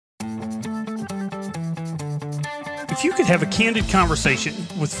If you could have a candid conversation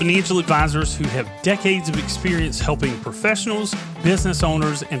with financial advisors who have decades of experience helping professionals, business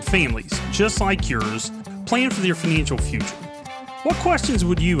owners, and families just like yours plan for their financial future, what questions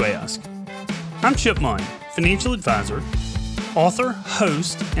would you ask? I'm Chip Munn, financial advisor, author,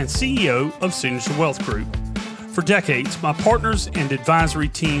 host, and CEO of Signature Wealth Group. For decades, my partners and advisory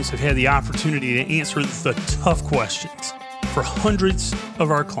teams have had the opportunity to answer the tough questions for hundreds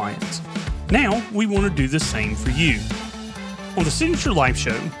of our clients. Now, we want to do the same for you. On the Signature Life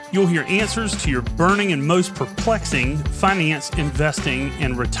Show, you'll hear answers to your burning and most perplexing finance, investing,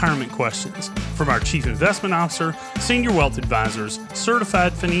 and retirement questions from our Chief Investment Officer, Senior Wealth Advisors,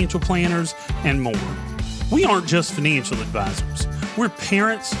 Certified Financial Planners, and more. We aren't just financial advisors. We're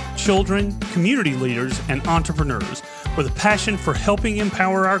parents, children, community leaders, and entrepreneurs with a passion for helping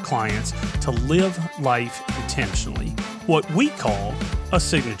empower our clients to live life intentionally, what we call a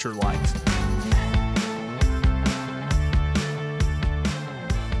signature life.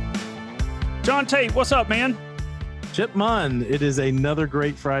 Jon Tate, what's up, man? Chip Munn, it is another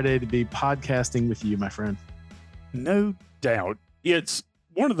great Friday to be podcasting with you, my friend. No doubt. It's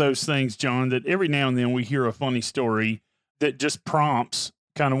one of those things, Jon, that every now and then we hear a funny story that just prompts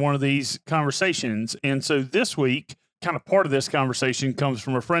kind of one of these conversations. And so this week, kind of part of this conversation comes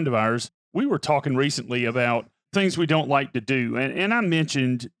from a friend of ours. We were talking recently about things we don't like to do. And I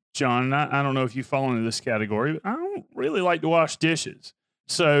mentioned, Jon, I don't know if you fall into this category, but I don't really like to wash dishes.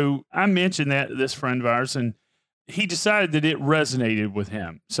 So I mentioned that to this friend of ours, and he decided that it resonated with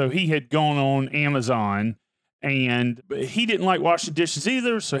him. So he had gone on Amazon, and he didn't like washing dishes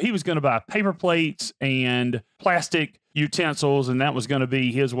either. So he was going to buy paper plates and plastic utensils, and that was going to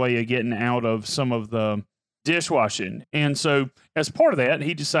be his way of getting out of some of the dishwashing. And so as part of that,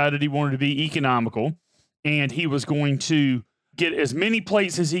 he decided he wanted to be economical, and he was going to get as many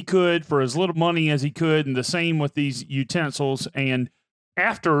plates as he could for as little money as he could, and the same with these utensils. And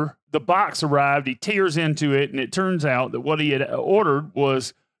after the box arrived, he tears into it, and it turns out that what he had ordered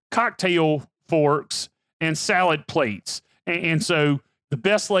was cocktail forks and salad plates. And so the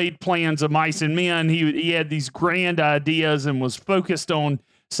best laid plans of mice and men, he had these grand ideas and was focused on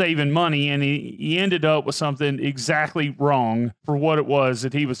saving money, and he ended up with something exactly wrong for what it was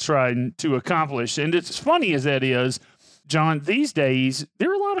that he was trying to accomplish. And it's as funny as that is, Jon, these days,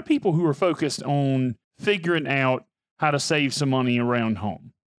 there are a lot of people who are focused on figuring out how to save some money around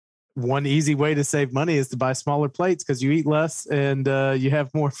home. One easy way to save money is to buy smaller plates because you eat less and you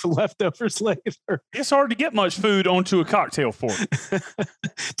have more leftovers later. It's hard to get much food onto a cocktail fork.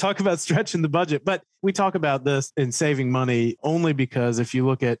 Talk about stretching the budget. But we talk about this in saving money only because if you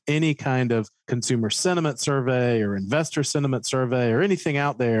look at any kind of consumer sentiment survey or investor sentiment survey or anything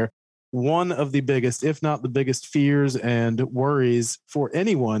out there, one of the biggest, if not the biggest fears and worries for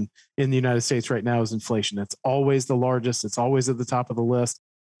anyone in the United States right now is inflation. It's always the largest. It's always at the top of the list.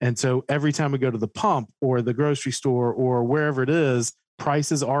 And so every time we go to the pump or the grocery store or wherever it is,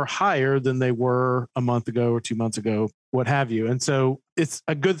 prices are higher than they were a month ago or 2 months ago, what have you. And so it's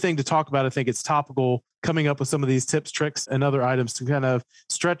a good thing to talk about. I think it's topical coming up with some of these tips, tricks, and other items to kind of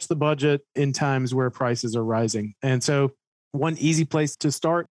stretch the budget in times where prices are rising. And so one easy place to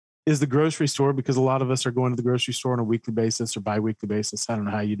start is the grocery store, because a lot of us are going to the grocery store on a weekly basis or bi-weekly basis. I don't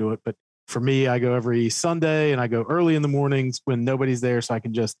know how you do it, but for me, I go every Sunday and I go early in the mornings when nobody's there so I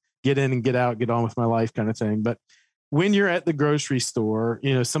can just get in and get out, get on with my life kind of thing. But when you're at the grocery store,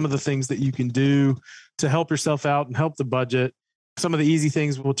 you know, some of the things that you can do to help yourself out and help the budget, some of the easy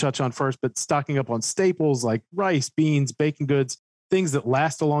things we'll touch on first, but stocking up on staples like rice, beans, baking goods, things that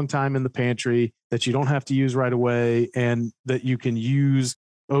last a long time in the pantry that you don't have to use right away and that you can use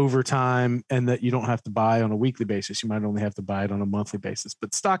over time and that you don't have to buy on a weekly basis. You might only have to buy it on a monthly basis,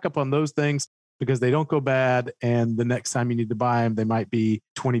 but stock up on those things because they don't go bad. And the next time you need to buy them, they might be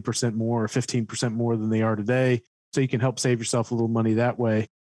 20% more or 15% more than they are today. So you can help save yourself a little money that way.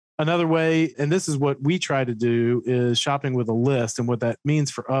 Another way, and this is what we try to do, is shopping with a list. And what that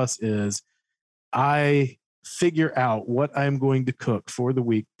means for us is I figure out what I'm going to cook for the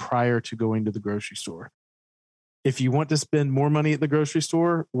week prior to going to the grocery store. If you want to spend more money at the grocery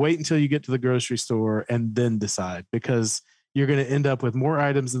store, wait until you get to the grocery store and then decide, because you're going to end up with more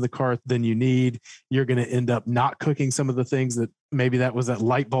items in the cart than you need. You're going to end up not cooking some of the things that maybe that was that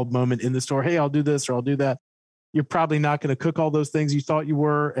light bulb moment in the store. Hey, I'll do this or I'll do that. You're probably not going to cook all those things you thought you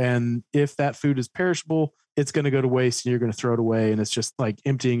were. And if that food is perishable, it's going to go to waste and you're going to throw it away. And it's just like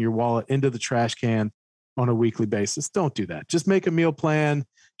emptying your wallet into the trash can on a weekly basis. Don't do that. Just make a meal plan.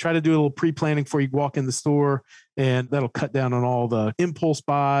 Try to do a little pre-planning before you walk in the store, and that'll cut down on all the impulse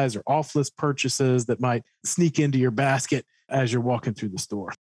buys or off-list purchases that might sneak into your basket as you're walking through the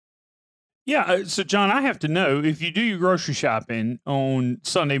store. Yeah. So, John, I have to know if you do your grocery shopping on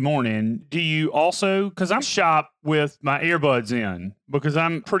Sunday morning, do you also, because I shop with my earbuds in because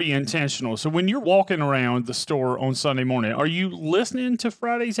I'm pretty intentional. So, when you're walking around the store on Sunday morning, are you listening to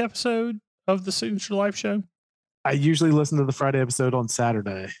Friday's episode of the Signature Life Show? I usually listen to the Friday episode on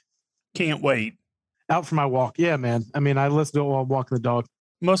Saturday. Can't wait. Out for my walk. Yeah, man. I mean, I listen to it while I'm walking the dog.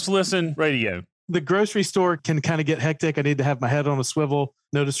 Must listen radio. The grocery store can kind of get hectic. I need to have my head on a swivel,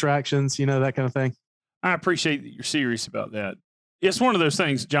 no distractions, that kind of thing. I appreciate that you're serious about that. It's one of those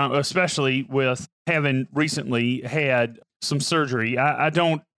things, John, especially with having recently had some surgery. I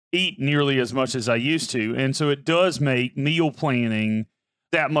don't eat nearly as much as I used to. And so it does make meal planning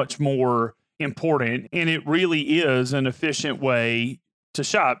that much more important. And it really is an efficient way to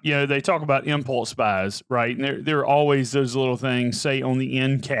shop. They talk about impulse buys, right? And there are always those little things, say on the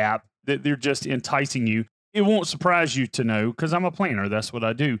end cap, that they're just enticing you. It won't surprise you to know, because I'm a planner. That's what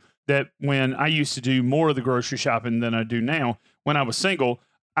I do. That when I used to do more of the grocery shopping than I do now, when I was single,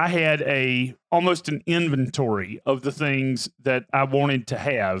 I had almost an inventory of the things that I wanted to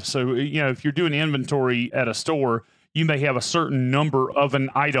have. So, if you're doing inventory at a store, you may have a certain number of an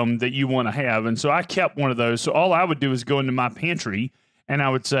item that you want to have. And so I kept one of those. So all I would do is go into my pantry and I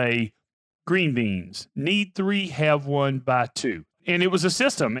would say, green beans, need 3, have 1, buy 2. And it was a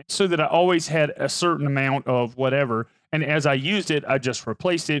system so that I always had a certain amount of whatever. And as I used it, I just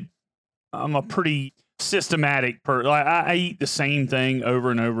replaced it. I'm a pretty systematic person. I eat the same thing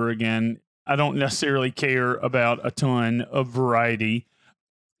over and over again. I don't necessarily care about a ton of variety.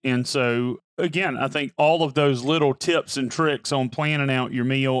 And so, again, I think all of those little tips and tricks on planning out your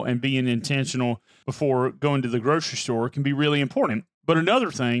meal and being intentional before going to the grocery store can be really important. But another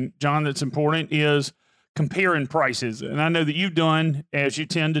thing, John, that's important is comparing prices. And I know that you've done, as you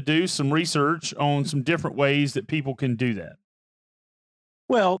tend to do, some research on some different ways that people can do that.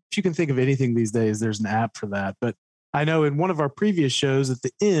 Well, if you can think of anything these days, there's an app for that. But I know in one of our previous shows, at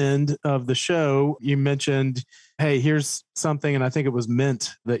the end of the show, you mentioned, hey, here's something, and I think it was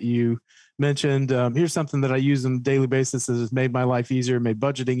Mint that you mentioned. Here's something that I use on a daily basis that has made my life easier, made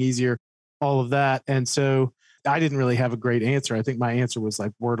budgeting easier, all of that. And so I didn't really have a great answer. I think my answer was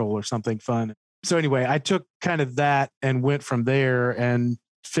like Wordle or something fun. So anyway, I took kind of that and went from there and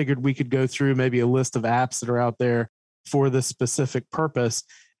figured we could go through maybe a list of apps that are out there for this specific purpose.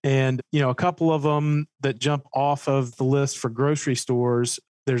 And, a couple of them that jump off of the list for grocery stores,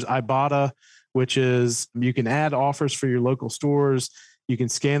 there's Ibotta, which is you can add offers for your local stores. You can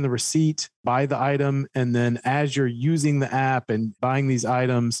scan the receipt, buy the item, and then as you're using the app and buying these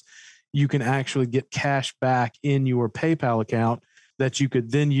items, you can actually get cash back in your PayPal account that you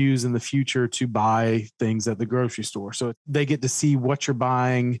could then use in the future to buy things at the grocery store. So they get to see what you're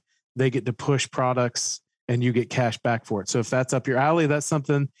buying, they get to push products, and you get cash back for it. So if that's up your alley, that's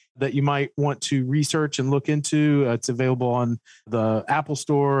something that you might want to research and look into. It's available on the Apple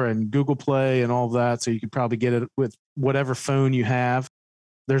Store and Google Play and all of that. So you could probably get it with whatever phone you have.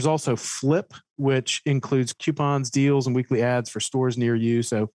 There's also Flip, which includes coupons, deals, and weekly ads for stores near you.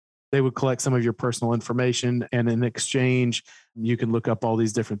 So they would collect some of your personal information, and in exchange, you can look up all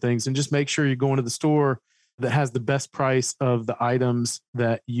these different things and just make sure you're going to the store that has the best price of the items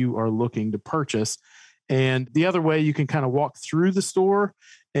that you are looking to purchase. And the other way, you can kind of walk through the store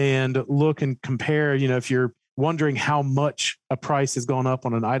and look and compare. If you're wondering how much a price has gone up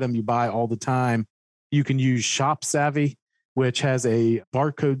on an item you buy all the time, you can use Shop Savvy, which has a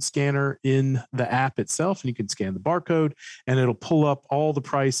barcode scanner in the app itself. And you can scan the barcode and it'll pull up all the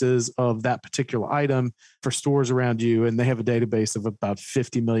prices of that particular item for stores around you. And they have a database of about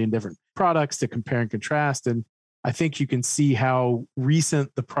 50 million different products to compare and contrast. And I think you can see how recent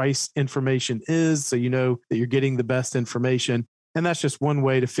the price information is. So you know that you're getting the best information. And that's just one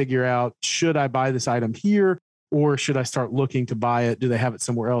way to figure out, should I buy this item here or should I start looking to buy it? Do they have it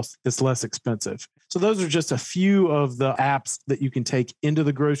somewhere else that's less expensive? So those are just a few of the apps that you can take into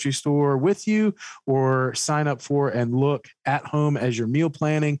the grocery store with you or sign up for and look at home as you're meal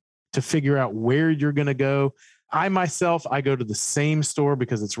planning to figure out where you're going to go. I go to the same store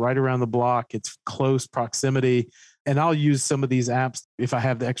because it's right around the block. It's close proximity. And I'll use some of these apps. If I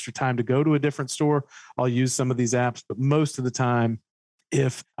have the extra time to go to a different store, I'll use some of these apps. But most of the time,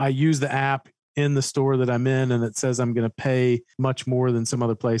 if I use the app in the store that I'm in and it says I'm going to pay much more than some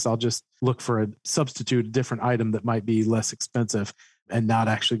other place, I'll just look for a substitute, a different item that might be less expensive and not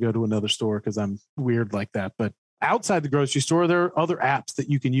actually go to another store because I'm weird like that. But outside the grocery store, there are other apps that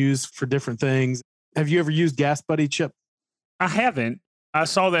you can use for different things. Have you ever used Gas Buddy, Chip? I haven't. I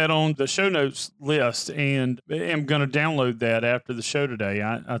saw that on the show notes list and am going to download that after the show today.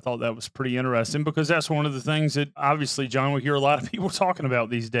 I thought that was pretty interesting because that's one of the things that obviously, John, we hear a lot of people talking about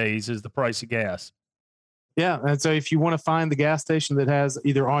these days is the price of gas. Yeah. And so if you want to find the gas station that has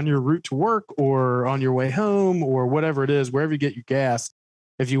either on your route to work or on your way home or whatever it is, wherever you get your gas,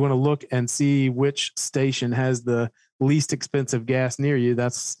 if you want to look and see which station has the least expensive gas near you,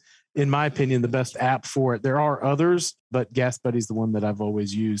 that's, in my opinion, the best app for it. There are others, but Gas Buddy's the one that I've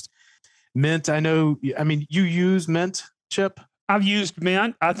always used. Mint, I know, I mean, you use Mint, Chip? I've used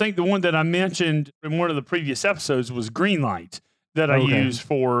Mint. I think the one that I mentioned in one of the previous episodes was Greenlight that I use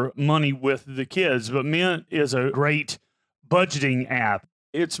for money with the kids. But Mint is a great budgeting app.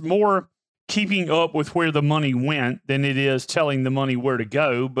 It's more keeping up with where the money went than it is telling the money where to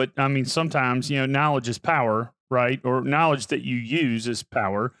go. But I mean, sometimes, knowledge is power, right? Or knowledge that you use is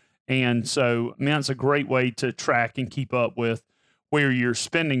power. And so Mint's a great way to track and keep up with where you're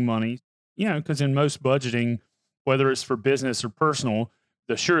spending money, because in most budgeting, whether it's for business or personal,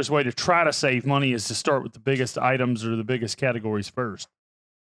 the surest way to try to save money is to start with the biggest items or the biggest categories first.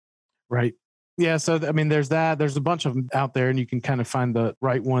 Right. Yeah. So, I mean, there's that. There's a bunch of them out there, and you can kind of find the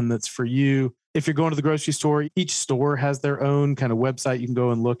right one that's for you. If you're going to the grocery store, each store has their own kind of website. You can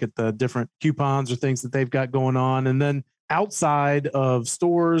go and look at the different coupons or things that they've got going on. And then outside of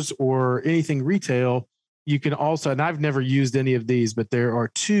stores or anything retail, you can also, and I've never used any of these, but there are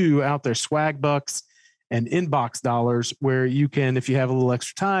two out there, Swag Bucks and Inbox Dollars, where you can, if you have a little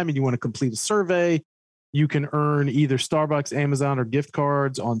extra time and you want to complete a survey, you can earn either Starbucks, Amazon, or gift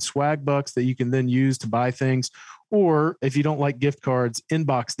cards on Swag Bucks that you can then use to buy things. Or if you don't like gift cards,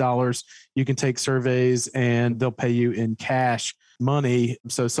 Inbox Dollars, you can take surveys and they'll pay you in cash money.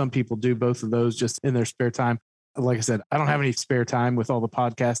 So some people do both of those just in their spare time. Like I said, I don't have any spare time with all the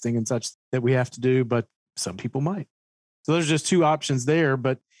podcasting and such that we have to do, but some people might. So there's just two options there.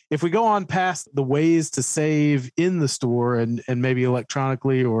 But if we go on past the ways to save in the store and maybe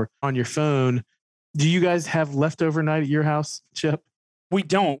electronically or on your phone, do you guys have leftover night at your house, Chip? We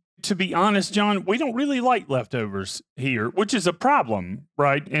don't. To be honest, John, we don't really like leftovers here, which is a problem,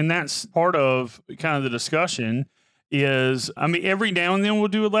 right? And that's part of kind of the discussion is, I mean, every now and then we'll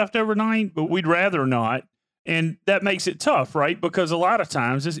do a leftover night, but we'd rather not. And that makes it tough, right? Because a lot of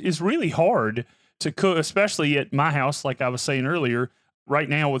times it's really hard to cook, especially at my house, like I was saying earlier. Right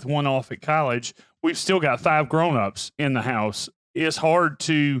now, with one off at college, we've still got 5 grown-ups in the house. It's hard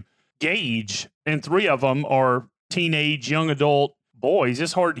to gauge, and 3 of them are teenage, young adult boys.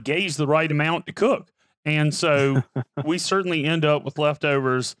 It's hard to gauge the right amount to cook. And so we certainly end up with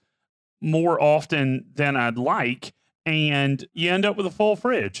leftovers more often than I'd like, and you end up with a full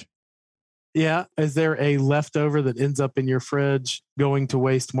fridge. Yeah. Is there a leftover that ends up in your fridge going to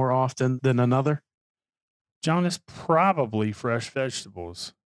waste more often than another? John, it's probably fresh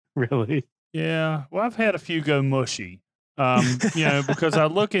vegetables. Really? Yeah. Well, I've had a few go mushy, because I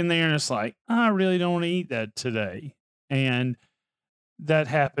look in there and it's like, I really don't want to eat that today. And that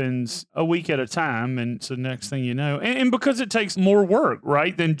happens a week at a time. And so next thing you know, and because it takes more work,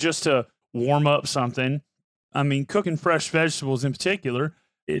 right, than just to warm up something. I mean, cooking fresh vegetables in particular,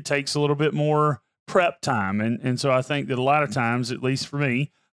 it takes a little bit more prep time. And so I think that a lot of times, at least for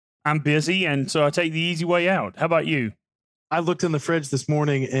me, I'm busy. And so I take the easy way out. How about you? I looked in the fridge this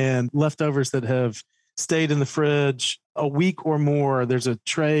morning and leftovers that have stayed in the fridge a week or more. There's a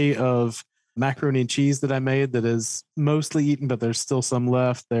tray of macaroni and cheese that I made that is mostly eaten, but there's still some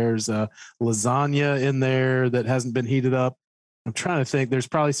left. There's a lasagna in there that hasn't been heated up. I'm trying to think. There's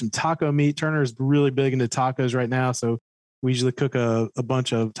probably some taco meat. Turner's really big into tacos right now. So we usually cook a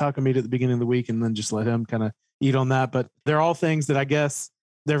bunch of taco meat at the beginning of the week and then just let him kind of eat on that. But they're all things that I guess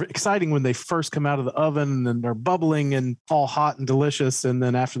they're exciting when they first come out of the oven and they're bubbling and all hot and delicious. And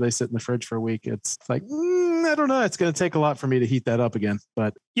then after they sit in the fridge for a week, it's like, I don't know. It's going to take a lot for me to heat that up again.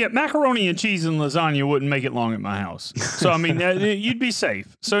 But yeah, macaroni and cheese and lasagna wouldn't make it long at my house. So, I mean, you'd be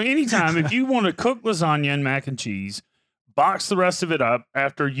safe. So anytime, if you want to cook lasagna and mac and cheese, box the rest of it up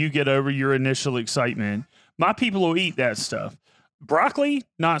after you get over your initial excitement. My people will eat that stuff. Broccoli,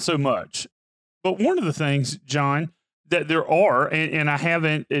 not so much. But one of the things, John, that there are, and I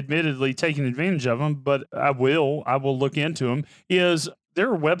haven't admittedly taken advantage of them, but I will look into them, is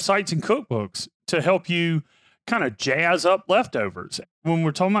there are websites and cookbooks to help you kind of jazz up leftovers. When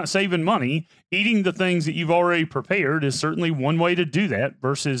we're talking about saving money, eating the things that you've already prepared is certainly one way to do that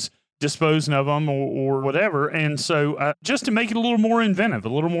versus disposing of them or whatever. And so just to make it a little more inventive, a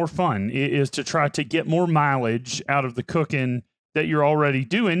little more fun, is to try to get more mileage out of the cooking that you're already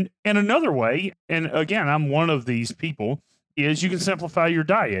doing. And another way, and again, I'm one of these people, is you can simplify your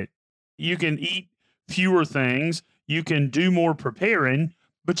diet. You can eat fewer things. you can do more preparing,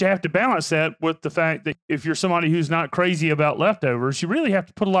 but you have to balance that with the fact that if you're somebody who's not crazy about leftovers, you really have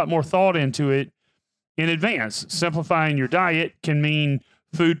to put a lot more thought into it in advance. Simplifying your diet can mean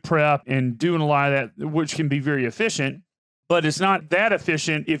food prep and doing a lot of that, which can be very efficient, but it's not that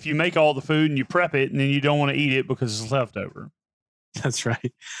efficient if you make all the food and you prep it and then you don't want to eat it because it's leftover. That's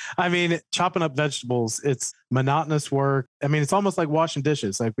right. I mean, chopping up vegetables, it's monotonous work. I mean, it's almost like washing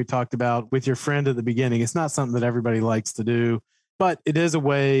dishes, like we talked about with your friend at the beginning. It's not something that everybody likes to do, but it is a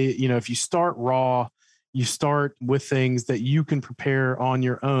way, if you start raw, you start with things that you can prepare on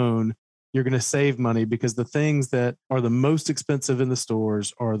your own. You're going to save money because the things that are the most expensive in the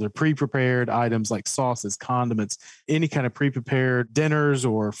stores are the pre-prepared items like sauces, condiments, any kind of pre-prepared dinners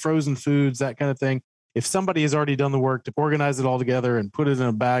or frozen foods, that kind of thing. If somebody has already done the work to organize it all together and put it in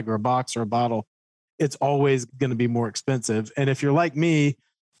a bag or a box or a bottle, it's always going to be more expensive. And if you're like me,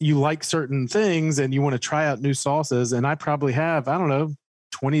 you like certain things and you want to try out new sauces. And I probably have, I don't know,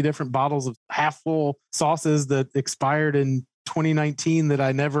 20 different bottles of half full sauces that expired in 2019 that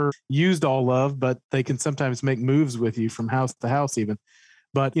I never used all of, but they can sometimes make moves with you from house to house even.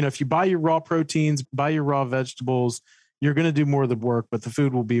 But, if you buy your raw proteins, buy your raw vegetables, you're going to do more of the work, but the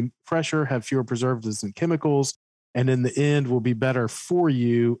food will be fresher, have fewer preservatives and chemicals, and in the end will be better for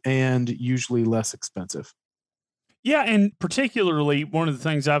you and usually less expensive. Yeah, and particularly one of the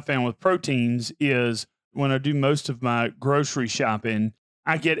things I've found with proteins is when I do most of my grocery shopping,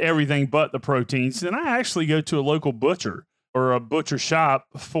 I get everything but the proteins. And I actually go to a local butcher or a butcher shop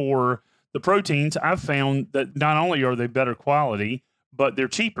for the proteins. I've found that not only are they better quality, but they're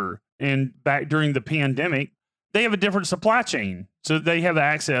cheaper. And back during the pandemic, they have a different supply chain. So they have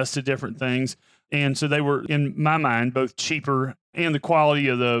access to different things. And so they were, in my mind, both cheaper and the quality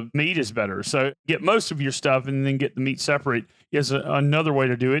of the meat is better. So get most of your stuff and then get the meat separate is another way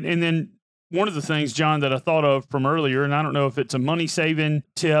to do it. And then one of the things, John, that I thought of from earlier, and I don't know if it's a money saving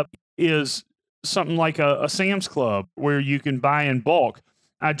tip, is something like a Sam's Club where you can buy in bulk.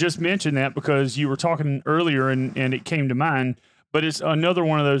 I just mentioned that because you were talking earlier and it came to mind. But it's another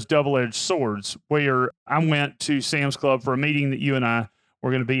one of those double-edged swords where I went to Sam's Club for a meeting that you and I were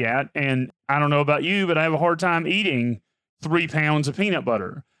going to be at. And I don't know about you, but I have a hard time eating 3 pounds of peanut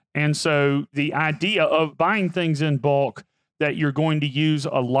butter. And so the idea of buying things in bulk that you're going to use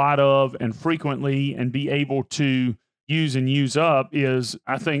a lot of and frequently and be able to use and use up is,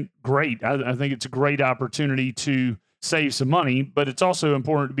 I think, great. I think it's a great opportunity to save some money, but it's also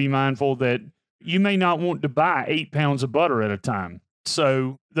important to be mindful that you may not want to buy 8 pounds of butter at a time.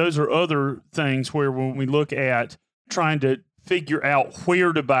 So those are other things where when we look at trying to figure out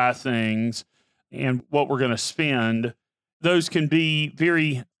where to buy things and what we're going to spend, those can be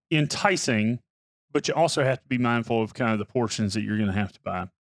very enticing, but you also have to be mindful of kind of the portions that you're going to have to buy.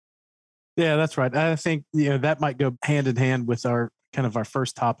 Yeah, that's right. I think, that might go hand in hand with our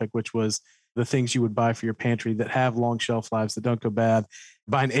first topic, which was the things you would buy for your pantry that have long shelf lives that don't go bad.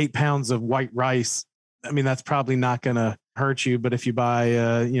 Buying 8 pounds of white rice, I mean, that's probably not going to hurt you. But if you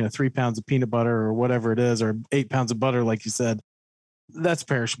buy, 3 pounds of peanut butter or whatever it is, or 8 pounds of butter, like you said, that's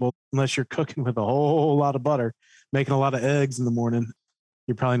perishable unless you're cooking with a whole lot of butter, making a lot of eggs in the morning.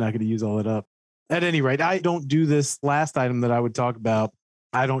 You're probably not going to use all it up. At any rate, I don't do this last item that I would talk about.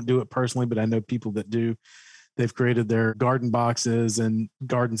 I don't do it personally, but I know people that do. They've created their garden boxes and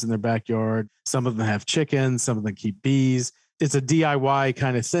gardens in their backyard. Some of them have chickens, some of them keep bees. It's a DIY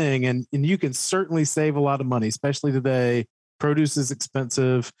kind of thing. And you can certainly save a lot of money, especially today. Produce is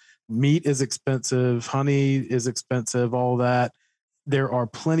expensive, meat is expensive, honey is expensive, all that. There are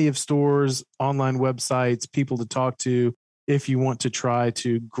plenty of stores, online websites, people to talk to if you want to try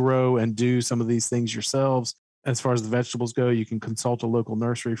to grow and do some of these things yourselves. As far as the vegetables go, you can consult a local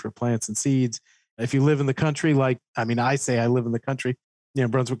nursery for plants and seeds. If you live in the country, I say I live in the country,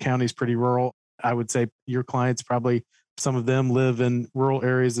 Brunswick County is pretty rural. I would say your clients, probably some of them live in rural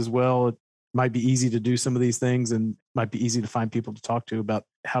areas as well. It might be easy to do some of these things and might be easy to find people to talk to about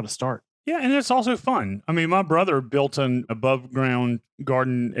how to start. Yeah, and it's also fun. I mean, my brother built an above ground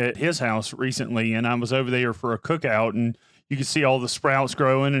garden at his house recently, and I was over there for a cookout, and you could see all the sprouts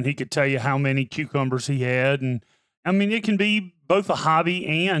growing, and he could tell you how many cucumbers he had. And I mean, it can be both a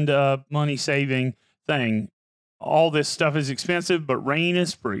hobby and a money saving thing. All this stuff is expensive, but rain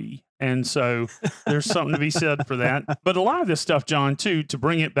is free. And so there's something to be said for that. But a lot of this stuff, John, too, to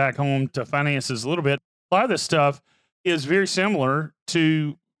bring it back home to finances a little bit, a lot of this stuff is very similar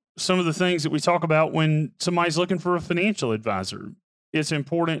to some of the things that we talk about when somebody's looking for a financial advisor. It's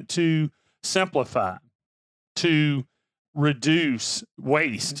important to simplify, to reduce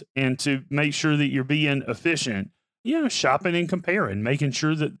waste, and to make sure that you're being efficient. shopping and comparing, making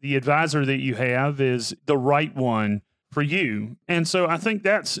sure that the advisor that you have is the right one for you. And so I think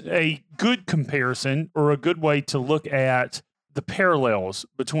that's a good comparison, or a good way to look at the parallels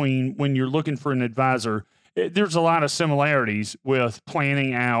between when you're looking for an advisor. There's a lot of similarities with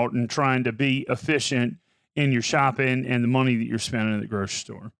planning out and trying to be efficient in your shopping and the money that you're spending at the grocery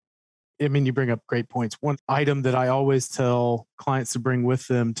store. I mean, you bring up great points. One item that I always tell clients to bring with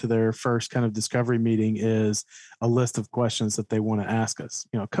them to their first kind of discovery meeting is a list of questions that they want to ask us.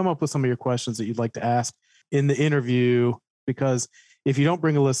 Come up with some of your questions that you'd like to ask in the interview, because if you don't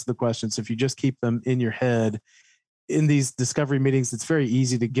bring a list of the questions, if you just keep them in your head in these discovery meetings, it's very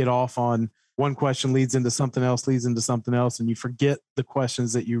easy to get off on one question leads into something else, and you forget the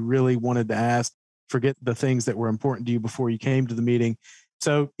questions that you really wanted to ask, forget the things that were important to you before you came to the meeting.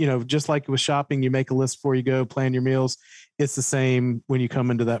 So, just like with shopping, you make a list before you go, plan your meals. It's the same when you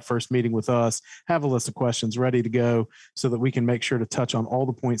come into that first meeting with us. Have a list of questions ready to go so that we can make sure to touch on all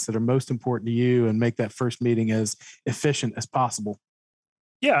the points that are most important to you and make that first meeting as efficient as possible.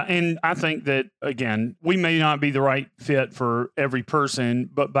 Yeah. And I think that, again, we may not be the right fit for every person,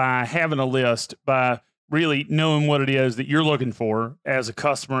 but by having a list, by really knowing what it is that you're looking for as a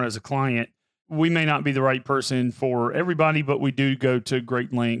customer, as a client, we may not be the right person for everybody, but we do go to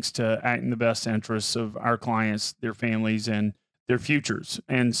great lengths to act in the best interests of our clients, their families, and their futures.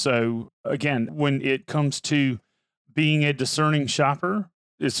 And so, again, when it comes to being a discerning shopper,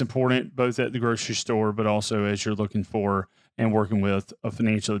 it's important both at the grocery store, but also as you're looking for and working with a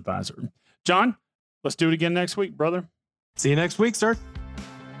financial advisor. Jon, let's do it again next week, brother. See you next week, sir.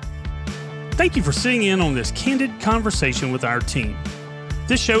 Thank you for sitting in on this candid conversation with our team.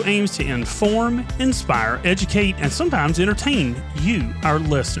 This show aims to inform, inspire, educate, and sometimes entertain you, our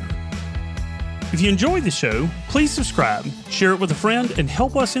listener. If you enjoy the show, please subscribe, share it with a friend, and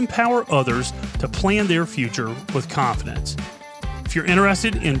help us empower others to plan their future with confidence. If you're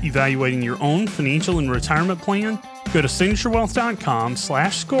interested in evaluating your own financial and retirement plan, go to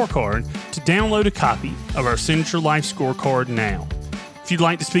signaturewealth.com/scorecard to download a copy of our Signature Life Scorecard now. If you'd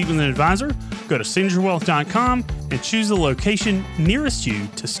like to speak with an advisor, go to signaturewealth.com and choose the location nearest you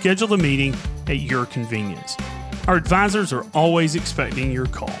to schedule the meeting at your convenience. Our advisors are always expecting your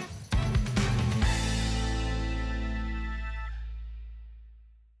call.